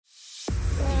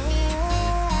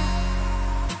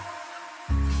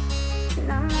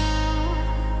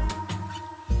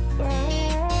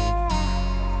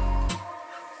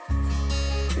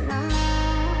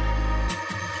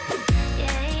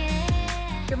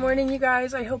morning, you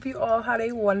guys. I hope you all had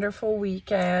a wonderful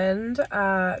weekend.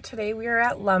 Today we are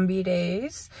at Lumby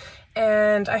Days,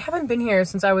 and I haven't been here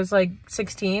since I was like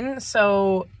 16,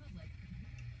 so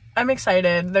I'm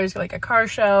excited. There's like a car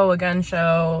show, a gun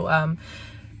show.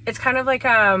 It's kind of like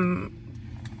I don't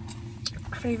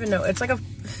even know. It's like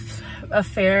a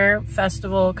fair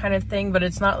festival kind of thing, but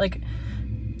it's not like.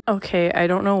 Okay, I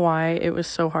don't know why it was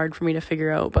so hard for me to figure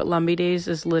out, but Lumby Days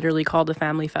is literally called a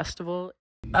family festival.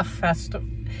 A festival.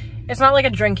 It's not like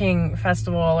a drinking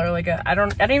festival or like I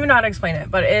don't even know how to explain it,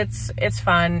 but it's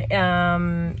fun.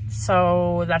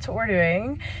 So that's what we're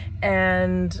doing,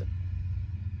 and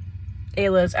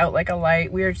Ayla's out like a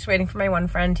light. We are just waiting for my one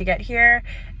friend to get here,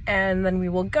 and then we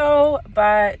will go.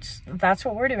 But that's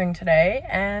what we're doing today,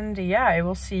 and yeah, I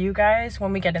will see you guys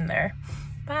when we get in there.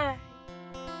 Bye.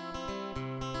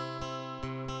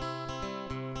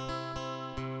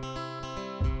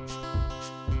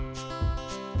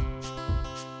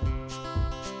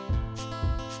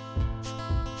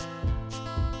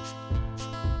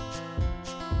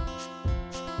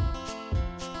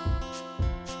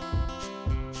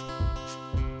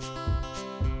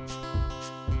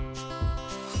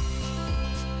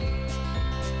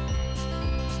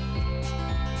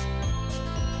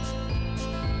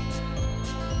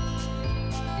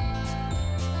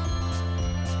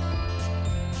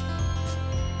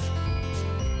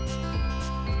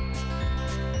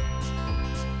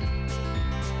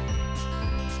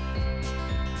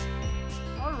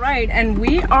 Right, and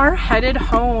we are headed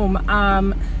home.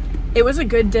 It was a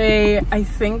good day. I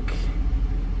think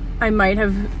I might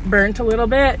have burnt a little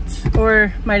bit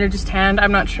or might have just tanned.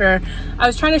 I'm not sure. I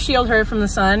was trying to shield her from the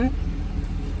sun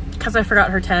because I forgot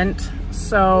her tent,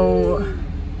 so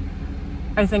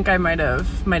I think I might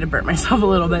have burnt myself a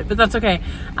little bit, but that's okay.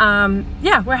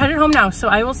 Yeah, we're headed home now, so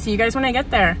I will see you guys when I get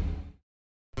there.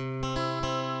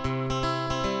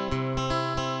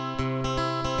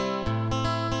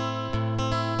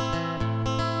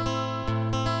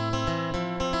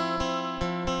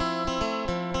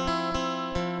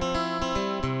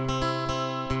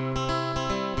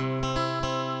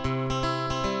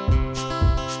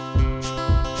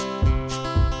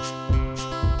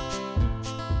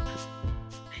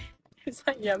 Is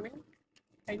that yummy?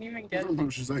 I didn't even get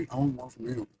it. She's like, I want more from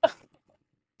you.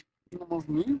 You want more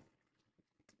from me?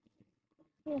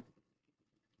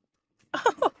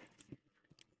 Oh,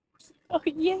 oh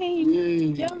yay. Yay.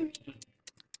 Yummy.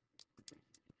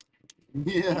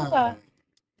 Yeah.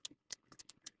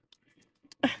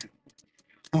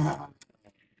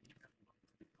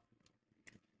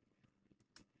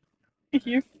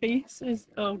 Your face is,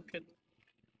 oh good.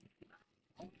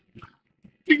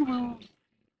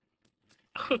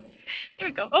 Oh, there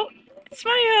we go. Oh,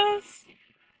 smiles.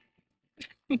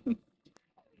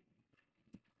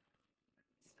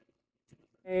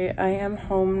 Okay, I am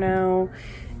home now,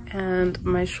 and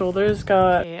my shoulders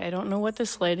got. Okay, I don't know what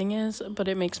this lighting is, but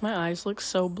it makes my eyes look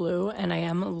so blue, and I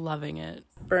am loving it.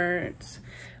 Burnt.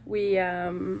 We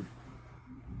sorry,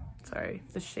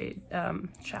 the shade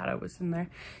shadow was in there.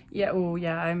 Yeah. Oh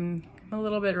yeah, I'm a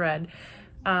little bit red.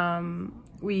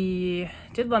 We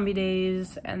did Lumby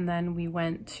Days, and then we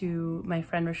went to my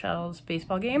friend Rochelle's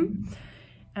baseball game,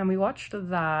 and we watched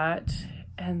that,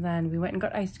 and then we went and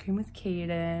got ice cream with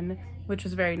Kaden, which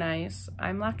was very nice.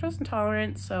 I'm lactose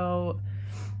intolerant, so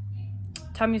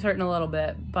tummy's hurting a little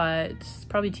bit, but it's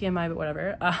probably TMI, but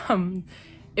whatever.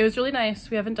 It was really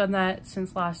nice. We haven't done that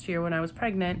since last year when I was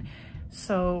pregnant,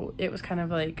 so it was kind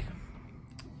of like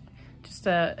just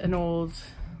an old,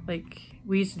 like,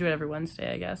 we used to do it every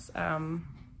Wednesday, I guess.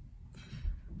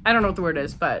 I don't know what the word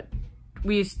is, but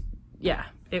yeah,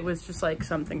 it was just like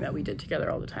something that we did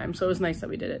together all the time. So it was nice that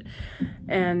we did it.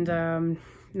 And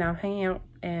now I'm hanging out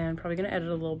and probably gonna edit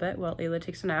a little bit while Ayla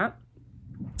takes a nap.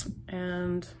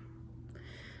 And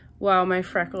wow, my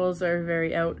freckles are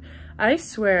very out. I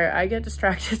swear I get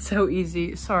distracted so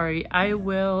easy. Sorry. I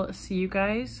will see you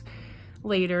guys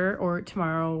later or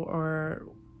tomorrow or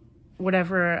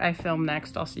whatever I film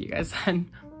next. I'll see you guys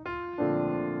then.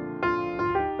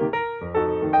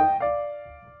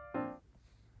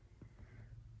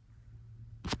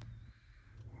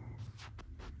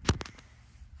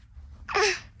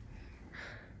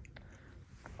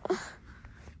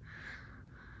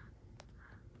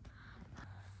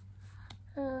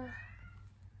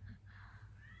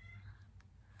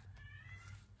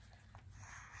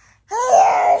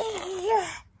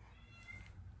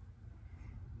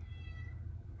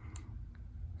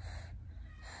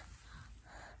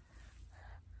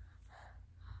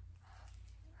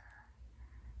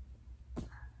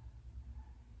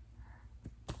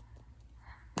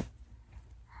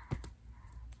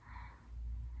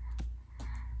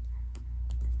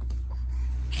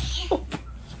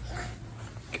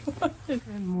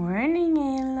 Good morning,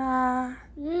 Ayla.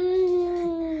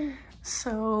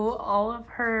 So all of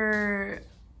her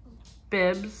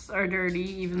bibs are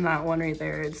dirty, even that one right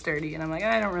there, it's dirty, and I'm like,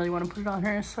 I don't really want to put it on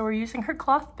her, so we're using her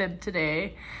cloth bib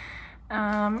today.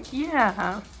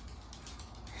 Yeah,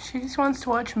 she just wants to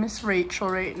watch Miss Rachel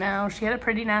right now. She had a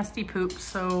pretty nasty poop,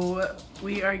 so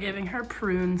we are giving her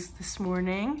prunes this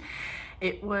morning.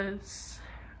 It was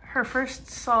her first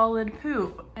solid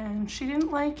poop and she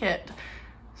didn't like it.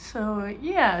 So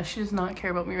yeah, she does not care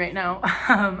about me right now.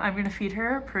 I'm gonna feed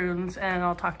her prunes and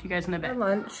I'll talk to you guys in a bit.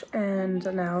 Lunch, and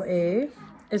now A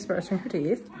is brushing her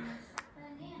teeth.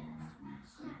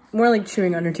 More like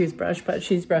chewing on her toothbrush, but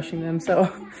she's brushing them.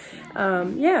 So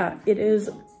yeah, it is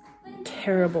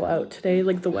terrible out today.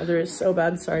 Like, the weather is so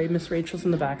bad. Sorry, Miss Rachel's in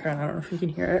the background. I don't know if you can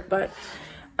hear it, but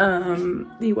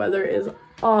the weather is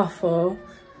awful.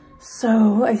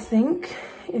 So I think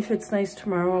if it's nice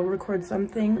tomorrow, I'll record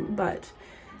something, but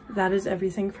that is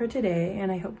everything for today,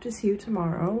 and I hope to see you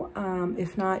tomorrow.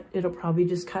 If not, it'll probably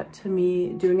just cut to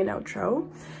me doing an outro.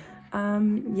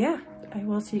 Yeah, I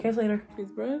will see you guys later.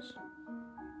 Toothbrush?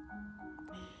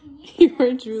 You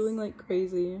are drooling like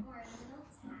crazy.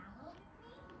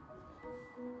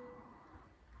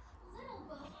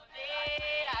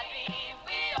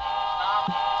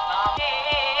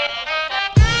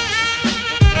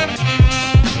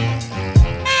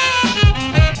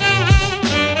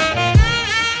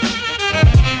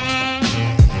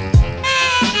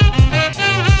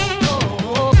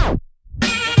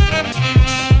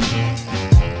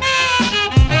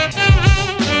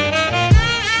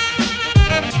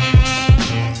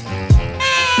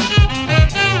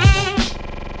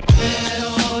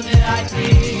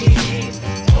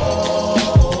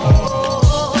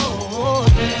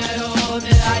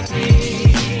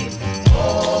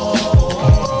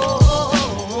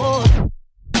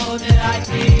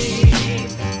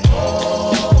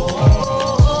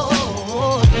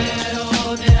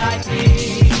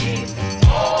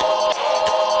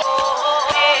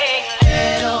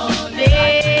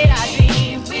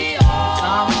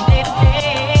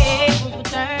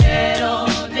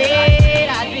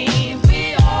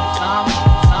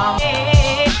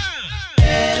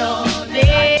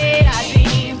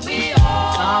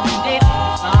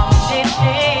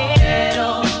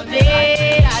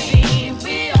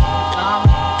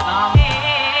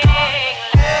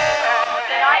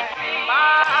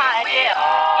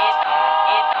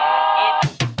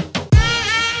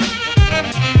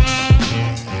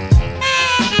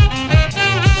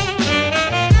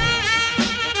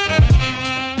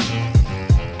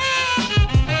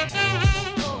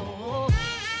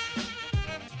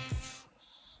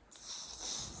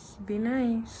 Be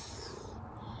nice.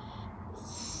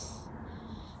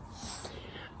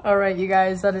 All right, you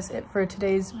guys, that is it for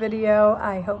today's video.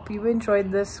 I hope you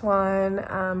enjoyed this one.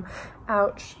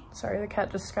 Ouch, sorry, the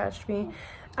cat just scratched me.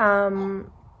 1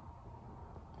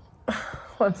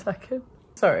 second.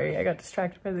 Sorry, I got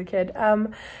distracted by the kid.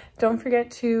 Don't forget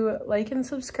to like and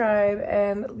subscribe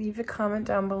and leave a comment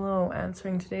down below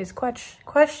answering today's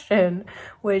question,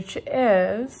 which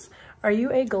is, are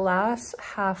you a glass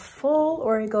half full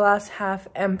or a glass half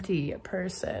empty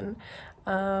person?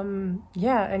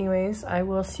 Yeah, anyways, I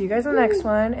will see you guys in the next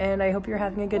one, and I hope you're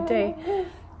having a good day.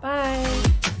 Bye.